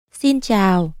Xin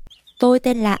chào, tôi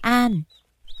tên là An.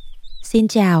 Xin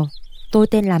chào, tôi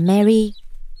tên là Mary.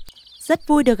 Rất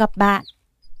vui được gặp bạn.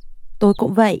 Tôi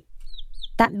cũng vậy.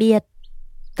 Tạm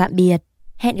biệt,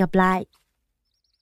 hẹn gặp lại.